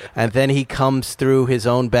 And then he comes through his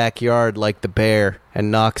own backyard like the bear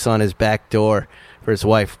and knocks on his back door for his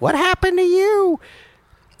wife. "What happened to you?"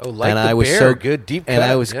 Oh, like and the I was bear. so Good deep cut. And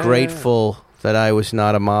I was Yeah, grateful that I was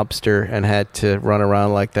not a mobster and had to run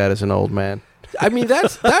around like that as an old man. I mean,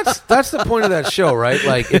 that's the point of that show, right?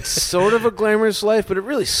 Like, it's sort of a glamorous life, but it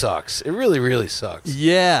really sucks. It really, really sucks.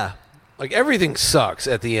 Yeah. Like, everything sucks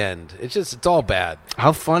at the end. It's all bad.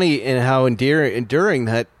 How funny and how enduring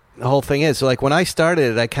that whole thing is. So, like, when I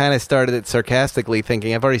started it, I kind of started it sarcastically,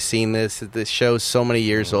 thinking, I've already seen this. This show's so many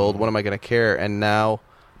years old. What am I going to care? And now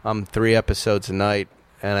I'm 3 episodes a night,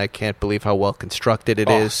 and I can't believe how well constructed it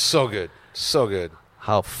is. So good. So good.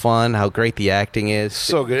 How fun, how great the acting is.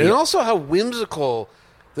 So good. And also how whimsical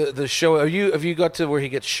the show. Have you got to where he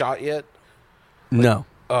gets shot yet? No.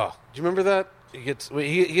 Oh, do you remember that? He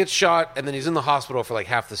gets shot, and then he's in the hospital for like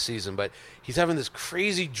half the season. But he's having this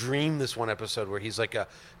crazy dream this one episode where he's like a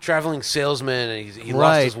traveling salesman, and he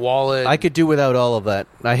lost his wallet. I could do without all of that.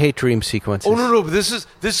 I hate dream sequences. Oh no! But this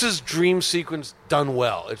is dream sequence done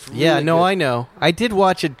well. It's really Yeah, no, good. I know. I did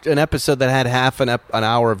watch an episode that had half an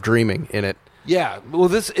hour of dreaming in it. Yeah, well,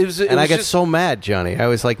 And I got so mad, Johnny. I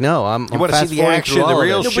was like, "No, I'm wanna see the fast-forwarding action, through the all of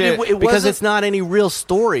real this. shit. but it because wasn't- it's not any real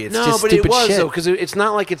story. It's just but stupid it was shit." though because it's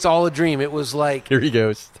not like it's all a dream. It was like Here he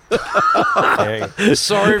goes.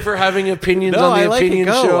 sorry for having opinions No, on the I like opinion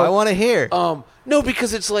it. Go. show. I want to hear. No,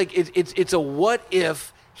 because it's like it's a what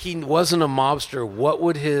if he wasn't a mobster? What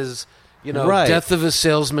would his Right. death of a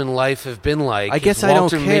salesman life have been like? I guess His I don't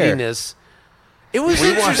Walter care. Mittiness. It was We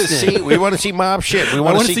want to interesting. see mob shit. We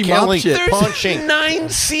want wanna to see see mob killing, shit. There's punching. 9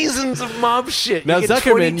 seasons of mob shit. Now, You get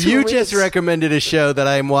Zuckerman, 22 you just minutes. recommended a show that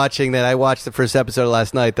I'm watching that I watched the first episode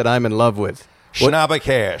last night that I'm in love with. Schnabba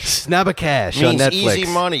cash Snabacash on means Netflix. easy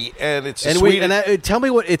money, and it's And Swedish. tell me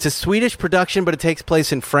what it's a Swedish production, but it takes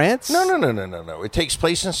place in France. No. It takes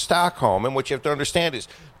place in Stockholm, and what you have to understand is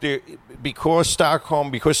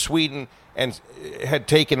because Sweden had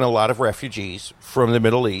taken a lot of refugees from the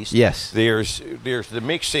Middle East. Yes. There's the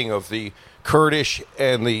mixing of the Kurdish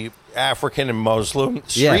and the African and Muslim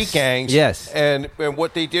street Yes. gangs. Yes. And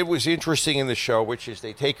what they did was interesting in the show, which is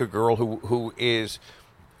they take a girl who is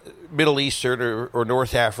Middle Eastern or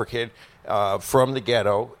North African from the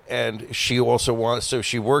ghetto, and she also wants, so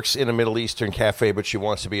she works in a Middle Eastern cafe, but she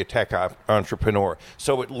wants to be a tech entrepreneur.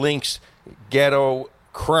 So it links ghetto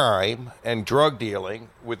crime and drug dealing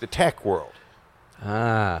with the tech world.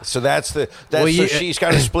 So she's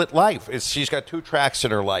got a split life. She's got 2 tracks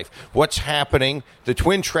in her life. What's happening? The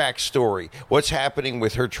twin track story. What's happening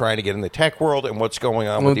with her trying to get in the tech world, and what's going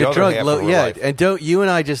on with the other half of her life? And don't you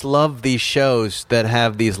and I just love these shows that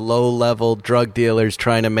have these low-level drug dealers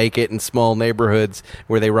trying to make it in small neighborhoods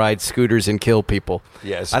where they ride scooters and kill people.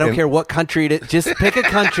 Yes, I don't and- care what country it is. Just pick a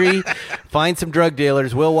country, find some drug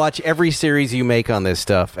dealers. We'll watch every series you make on this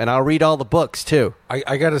stuff, and I'll read all the books too.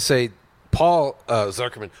 I got to say, Paul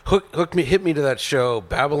Zuckerman hit me to that show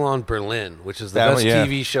Babylon Berlin, which is the That best one, yeah.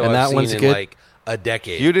 TV show And that I've seen one's in good? like a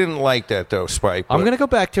decade. You didn't like that though, Spike. I'm but- going to go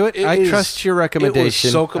back to it. I is- trust your recommendation. It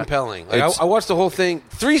was so compelling. Like, It's- I watched the whole thing,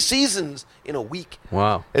 3 seasons in a week.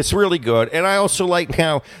 Wow. It's really good. And I also like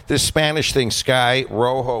now the Spanish thing, Sky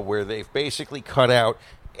Rojo, where they've basically cut out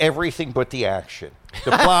everything but the action.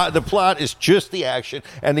 The plot is just the action,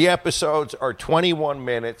 and the episodes are 21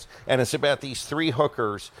 minutes, and it's about these 3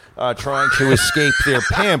 hookers trying to escape their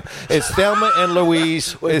pimp. It's Thelma and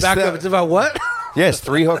Louise. Wait, It's back Thel- up. It's about what? Yes,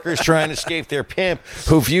 3 hookers trying to escape their pimp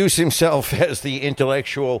who views himself as the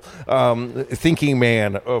intellectual thinking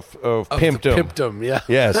man of pimpdom. Pimpdom, yeah.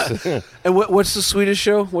 Yes. And what's the Swedish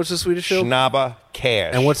show? Schnabba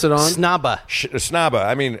Cash. And what's it on? Snabba. Snabba.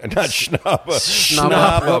 I mean, not Schnabba.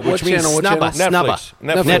 Snabba. Which What means channel? What Snabba. channel?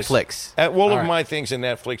 Snabba. Netflix. All of my things in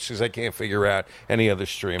Netflix because I can't figure out any other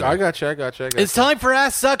streaming. I got you. It's time for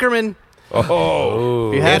Ask Zuckerman. Oh.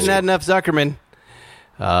 If you hadn't had enough Zuckerman,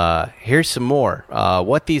 here's some more.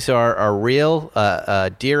 What these are real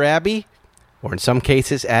Dear Abby, or in some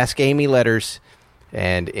cases, Ask Amy letters.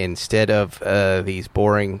 And instead of these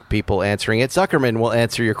boring people answering it, Zuckerman will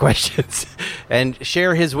answer your questions and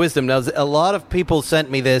share his wisdom. Now, a lot of people sent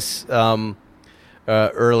me this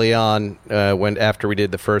early on after we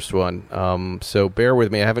did the first one. So bear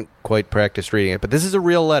with me. I haven't quite practiced reading it. But this is a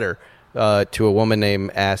real letter to a woman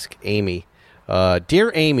named Ask Amy.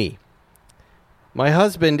 Dear Amy, my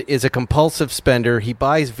husband is a compulsive spender. He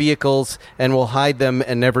buys vehicles and will hide them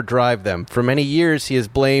and never drive them. For many years, he has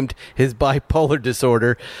blamed his bipolar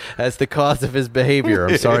disorder as the cause of his behavior.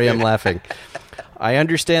 I'm sorry I'm laughing. I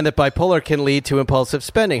understand that bipolar can lead to impulsive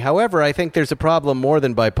spending. However, I think there's a problem more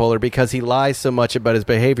than bipolar because he lies so much about his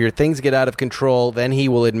behavior. Things get out of control, then he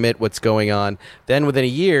will admit what's going on. Then within a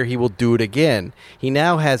year, he will do it again. He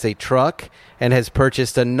now has a truck and has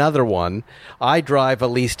purchased another one. I drive a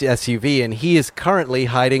leased SUV, and he is currently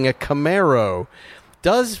hiding a Camaro.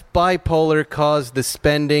 Does bipolar cause the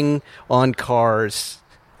spending on cars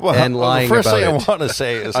and lying the first about thing it? I want to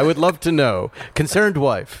say is I would love to know. Concerned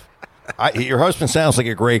wife. Your husband sounds like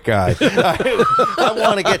a great guy. I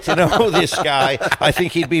want to get to know this guy. I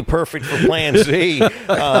think he'd be perfect for Plan Z.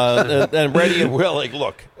 And ready and willing.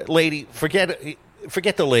 Look, lady, forget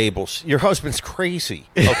the labels. Your husband's crazy,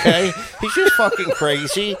 okay? He's just fucking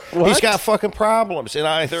crazy. He's got fucking problems,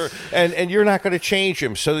 and you're not going to change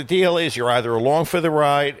him. So the deal is you're either along for the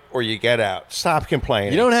ride or you get out. Stop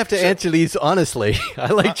complaining. You don't have to answer these honestly. I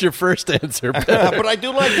liked your first answer better. But I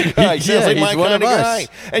do like the guy. He sounds like my one kind of of us.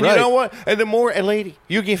 guy. And Right. you know what? And lady,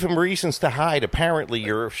 you give him reasons to hide. Apparently,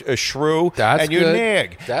 you're a shrew, That's and you good.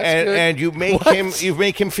 nag, That's and, good. and you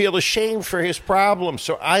make him feel ashamed for his problems.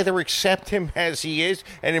 So either accept him as he is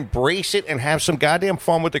and embrace it and have some goddamn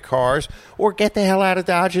fun with the cars, or get the hell out of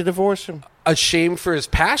Dodge and divorce him. Ashamed for his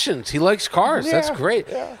passions. He likes cars. Yeah, That's great.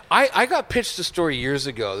 yeah. I got pitched a story years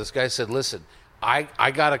ago. This guy said, listen, I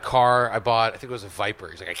got a car I bought. I think it was a Viper.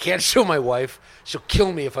 He's like, I can't show my wife. She'll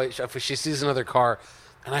kill me if she sees another car.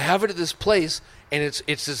 And I have it at this place, and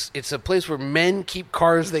it's a place where men keep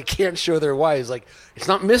cars they can't show their wives. Like, it's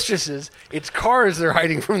not mistresses, it's cars they're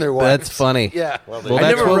hiding from their wives. That's funny. Yeah. Well, I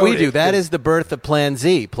that's never what we wrote do. it. That is the birth of Plan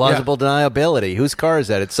Z, plausible deniability. Whose car is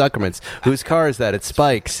that? It's Zuckerman's. Whose car is that? It's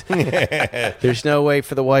Spike's. There's no way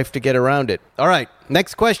for the wife to get around it. All right,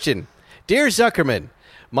 next question. Dear Zuckerman,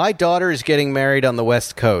 my daughter is getting married on the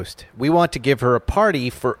West Coast. We want to give a party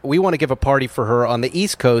for her on the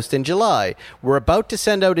East Coast in July. We're about to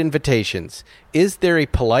send out invitations. Is there a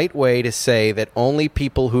polite way to say that only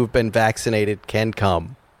people who've been vaccinated can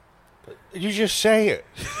come? You just say it.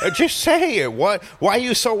 Just say it. Why are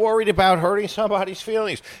you so worried about hurting somebody's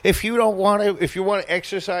feelings? If you want to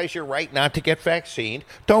exercise your right not to get vaccinated,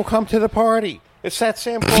 don't come to the party. It's that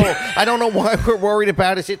simple. I don't know why we're worried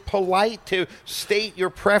about. Is it polite to state your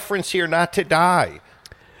preference here not to die?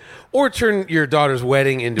 Or turn your daughter's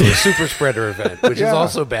wedding into a super spreader event, which is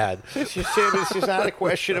also bad. This is not a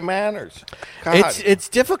question of manners. God. It's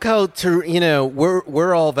difficult to,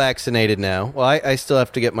 we're all vaccinated now. Well, I still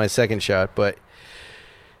have to get my second shot, but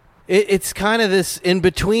it's kind of this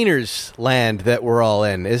in-betweeners land that we're all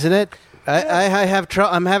in, isn't it?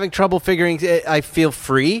 I'm having trouble figuring. I feel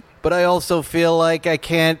free, but I also feel like I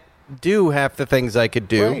can't do half the things I could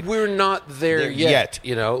do. Right. We're not there yet.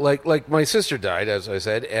 Like my sister died, as I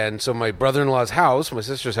said, and so my brother-in-law's house, my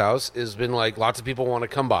sister's house, has been like lots of people want to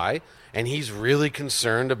come by, and he's really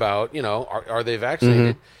concerned about, are they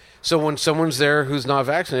vaccinated? Mm-hmm. So when someone's there who's not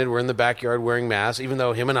vaccinated, we're in the backyard wearing masks, even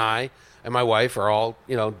though him and I and my wife are all,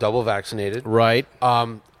 double vaccinated. Right.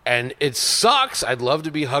 And it sucks. I'd love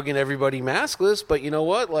to be hugging everybody maskless, but you know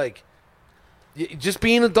what? Like, just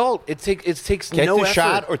be an adult. It takes Get no the effort.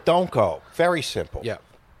 shot or don't go. Very simple. Yeah.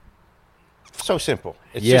 So simple.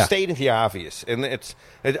 It's Yeah. just stating the obvious. And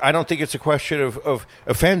I don't think it's a question of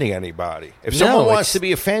offending anybody. If someone wants to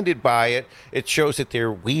be offended by it, it shows that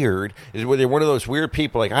they're weird. They're one of those weird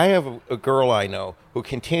people. Like, I have a girl I know who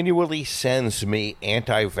continually sends me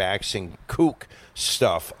anti-vaxxing kook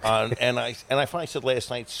stuff and I finally said last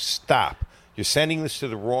night, stop. You're sending this to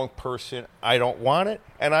the wrong person. I don't want it,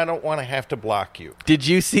 and I don't want to have to block you. Did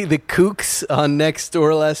you see the kooks on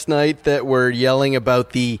Nextdoor last night that were yelling about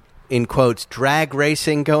the in quotes, drag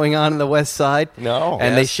racing going on the West Side? No.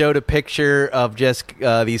 And they showed a picture of just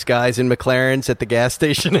these guys in McLarens at the gas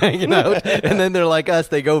station hanging out. And then they're like us.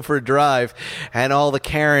 They go for a drive. And all the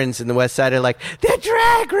Karens in the West Side are like, they're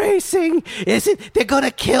drag racing. They're going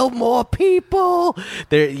to kill more people.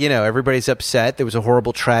 Everybody's upset. There was a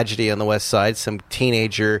horrible tragedy on the West Side. Some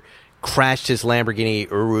teenager crashed his Lamborghini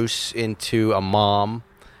Urus into a mom.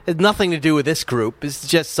 It has nothing to do with this group. It's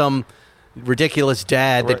just some ridiculous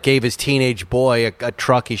dad that gave his teenage boy a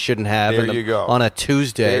truck he shouldn't have on a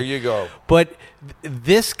Tuesday. There you go. But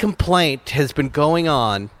this complaint has been going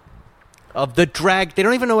on of the drag. They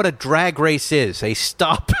don't even know what a drag race is. A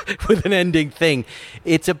stop with an ending thing.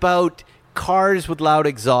 It's about cars with loud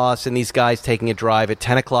exhaust and these guys taking a drive at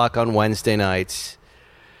 10 o'clock on Wednesday nights.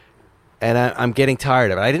 And I'm getting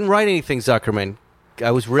tired of it. I didn't write anything, Zuckerman. I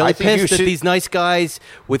was really pissed that these nice guys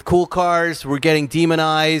with cool cars were getting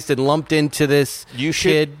demonized and lumped into this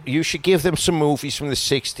kid. You should give them some movies from the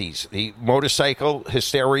 60s, the motorcycle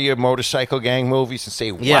hysteria, motorcycle gang movies, and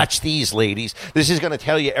say, watch these, ladies. This is going to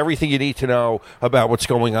tell you everything you need to know about what's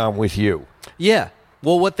going on with you. Yeah.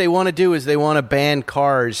 Well, what they want to do is they want to ban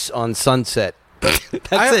cars on Sunset. That's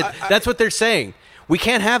it. That's what they're saying. We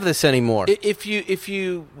can't have this anymore. If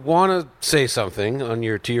you want to say something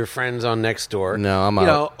to your friends on Nextdoor, no, I'm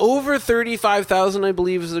out. Over 35,000, I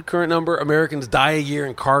believe, is the current number. Americans die a year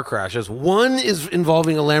in car crashes. One is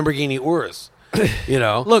involving a Lamborghini Urus.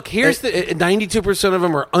 Look, here's 92% of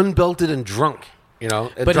them are unbelted and drunk.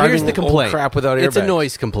 But here's the complaint. Crap without airbags. It's a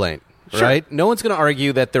noise complaint. Sure. Right? No one's going to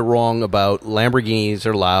argue that they're wrong about Lamborghinis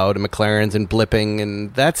are loud and McLarens and blipping,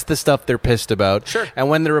 and that's the stuff they're pissed about. Sure. And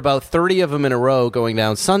when there are about 30 of them in a row going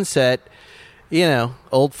down Sunset,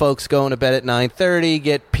 old folks going to bed at 9:30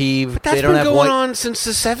 get peeved. But that's been going on since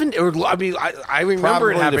the 70s. I remember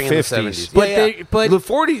Probably it happening in the 50s. 70s. But the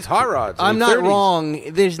 40s, hot rods. I'm not wrong.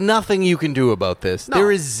 There's nothing you can do about this. No.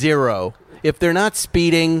 There is zero. If they're not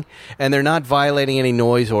speeding and they're not violating any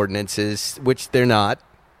noise ordinances, which they're not,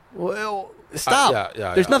 well, stop.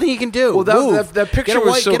 There's nothing you can do. Well, that picture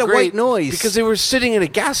was so great. Get a white noise. Because they were sitting in a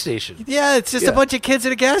gas station. Yeah, it's just a bunch of kids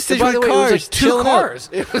at a gas station by the with way, cars. it was like two cars.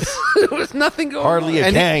 It was nothing going Hardly on.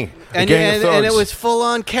 a gang. And it was full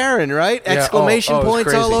on Karen, right? Yeah. Exclamation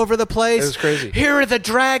points all over the place. It was crazy. Here are the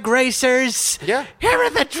drag racers. Yeah. Here are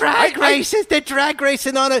the drag racers. They're drag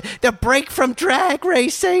racing on the break from drag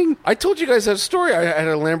racing. I told you guys that story. I had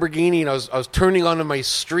a Lamborghini and I was turning onto my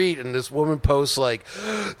street and this woman posts like,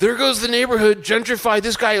 there goes the neighborhood, gentrified.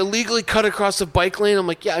 This guy illegally cut across the bike lane. I'm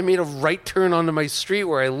like, yeah, I made a right turn onto my street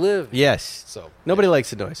where I live. Yes. So nobody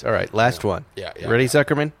likes the noise. All right, last one. Yeah. Ready,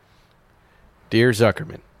 Zuckerman? Dear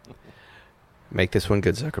Zuckerman. Make this one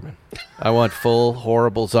good, Zuckerman. I want full,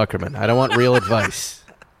 horrible Zuckerman. I don't want real advice.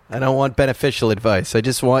 I don't want beneficial advice. I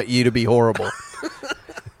just want you to be horrible.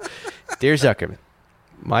 Dear Zuckerman,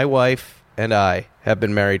 my wife and I have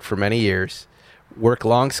been married for many years, work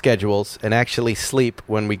long schedules, and actually sleep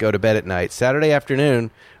when we go to bed at night. Saturday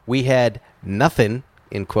afternoon, we had nothing,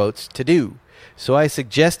 in quotes, to do. So I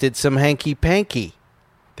suggested some hanky-panky.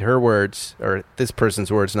 Her words, or this person's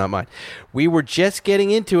words, not mine. We were just getting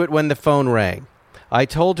into it when the phone rang. I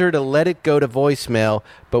told her to let it go to voicemail,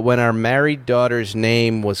 but when our married daughter's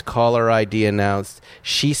name was caller ID announced,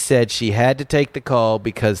 she said she had to take the call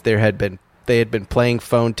because they had been playing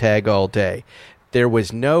phone tag all day. There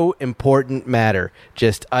was no important matter,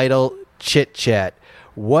 just idle chit-chat.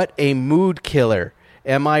 What a mood killer.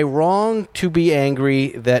 Am I wrong to be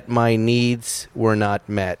angry that my needs were not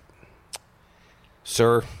met?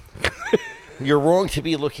 Sir, you're wrong to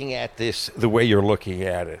be looking at this the way you're looking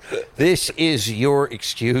at it. This is your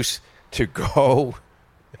excuse to go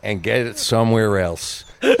and get it somewhere else.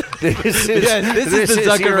 This is the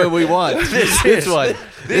Zuckerman we want. This one.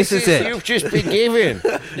 This is it. You've just been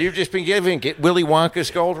given. Get Willy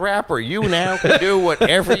Wonka's gold wrapper. You now can do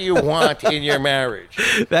whatever you want in your marriage.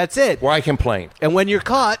 That's it. Why complain? And when you're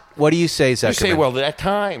caught, what do you say, Zuckerman? You say, well, that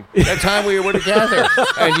time we were together,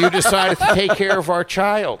 and you decided to take care of our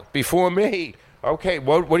child before me. Okay,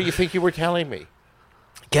 what do you think you were telling me?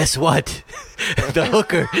 Guess what? The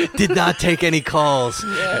hooker did not take any calls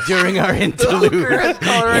during our interlude. The hooker has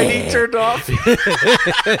caller ID turned off.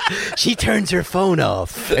 She turns her phone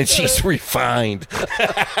off. And she's refined.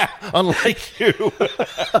 Unlike you.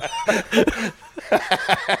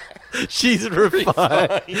 She's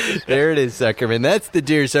refined. There it is, Zuckerman. That's the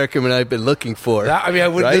dear Zuckerman I've been looking for.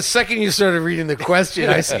 The second you started reading the question,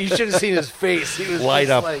 you should have seen his face. He was light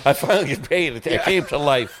up. Like, I finally paid it. It came to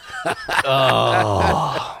life.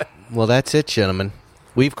 Oh. Well, that's it, gentlemen.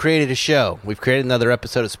 We've created a show. We've created another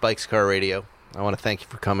episode of Spike's Car Radio. I want to thank you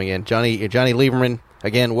for coming in. Jonny Lieberman,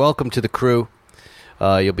 again, welcome to the crew.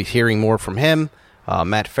 You'll be hearing more from him,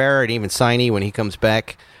 Matt Farah, and even Siney when he comes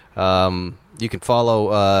back. You can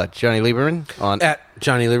follow Jonny Lieberman at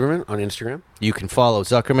Jonny Lieberman on Instagram. You can follow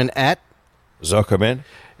Zuckerman at Zuckerman.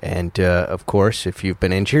 And, of course, if you've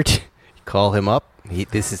been injured, call him up.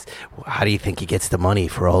 How do you think he gets the money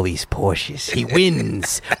for all these Porsches? He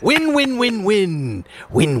wins. Win, win, win, win.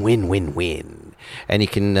 Win, win, win, win. And you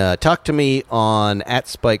can talk to me on at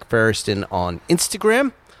Spike Ferriston on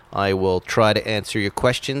Instagram. I will try to answer your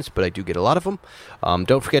questions, but I do get a lot of them.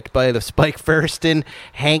 Don't forget to buy the Spike Ferriston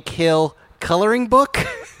Hank Hill coloring book.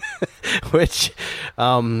 Which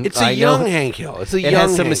it's a young Hank Hill. It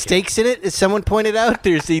has some mistakes in it, as someone pointed out.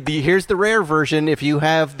 There's here's the rare version. If you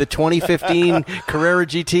have the 2015 Carrera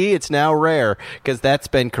GT, it's now rare because that's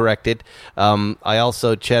been corrected. I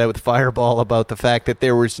also chatted with Fireball about the fact that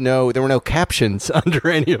there were no captions under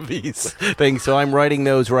any of these things. So I'm writing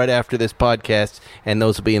those right after this podcast, and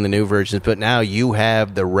those will be in the new versions. But now you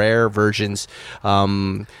have the rare versions.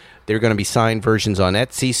 There are going to be signed versions on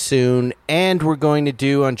Etsy soon, and we're going to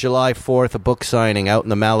do on July 4th a book signing out in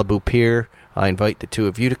the Malibu Pier. I invite the two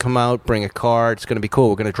of you to come out, bring a car. It's going to be cool.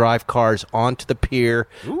 We're going to drive cars onto the pier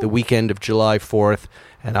the weekend of July 4th,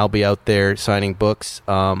 and I'll be out there signing books.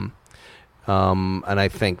 And I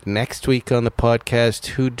think next week on the podcast,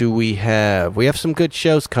 who do we have? We have some good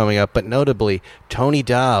shows coming up, but notably Tony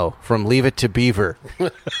Dow from Leave It to Beaver.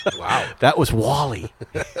 Wow. That was Wally.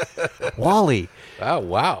 Wally. Oh,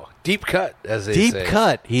 wow. Deep cut, as they say. Deep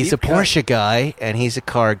cut. He's a Porsche guy, and he's a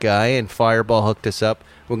car guy, and Fireball hooked us up.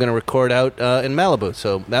 We're going to record out in Malibu,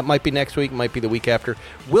 so that might be next week, might be the week after.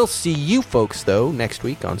 We'll see you folks, though, next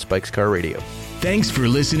week on Spike's Car Radio. Thanks for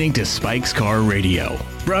listening to Spike's Car Radio,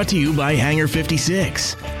 brought to you by Hangar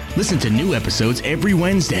 56. Listen to new episodes every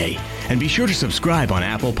Wednesday, and be sure to subscribe on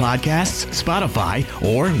Apple Podcasts, Spotify,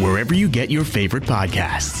 or wherever you get your favorite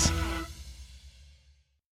podcasts.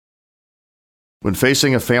 When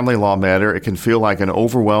facing a family law matter, it can feel like an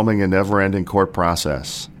overwhelming and never-ending court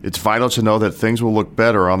process. It's vital to know that things will look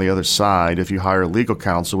better on the other side if you hire legal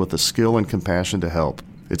counsel with the skill and compassion to help.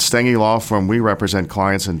 At Stengy Law Firm, we represent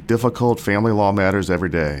clients in difficult family law matters every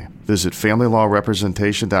day. Visit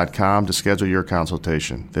FamilyLawRepresentation.com to schedule your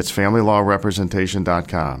consultation. That's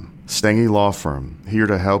FamilyLawRepresentation.com. Stengy Law Firm, here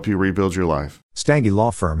to help you rebuild your life. Stengy Law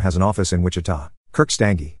Firm has an office in Wichita. Kirk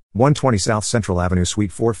Stengy, 120 South Central Avenue,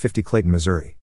 Suite 450, Clayton, Missouri.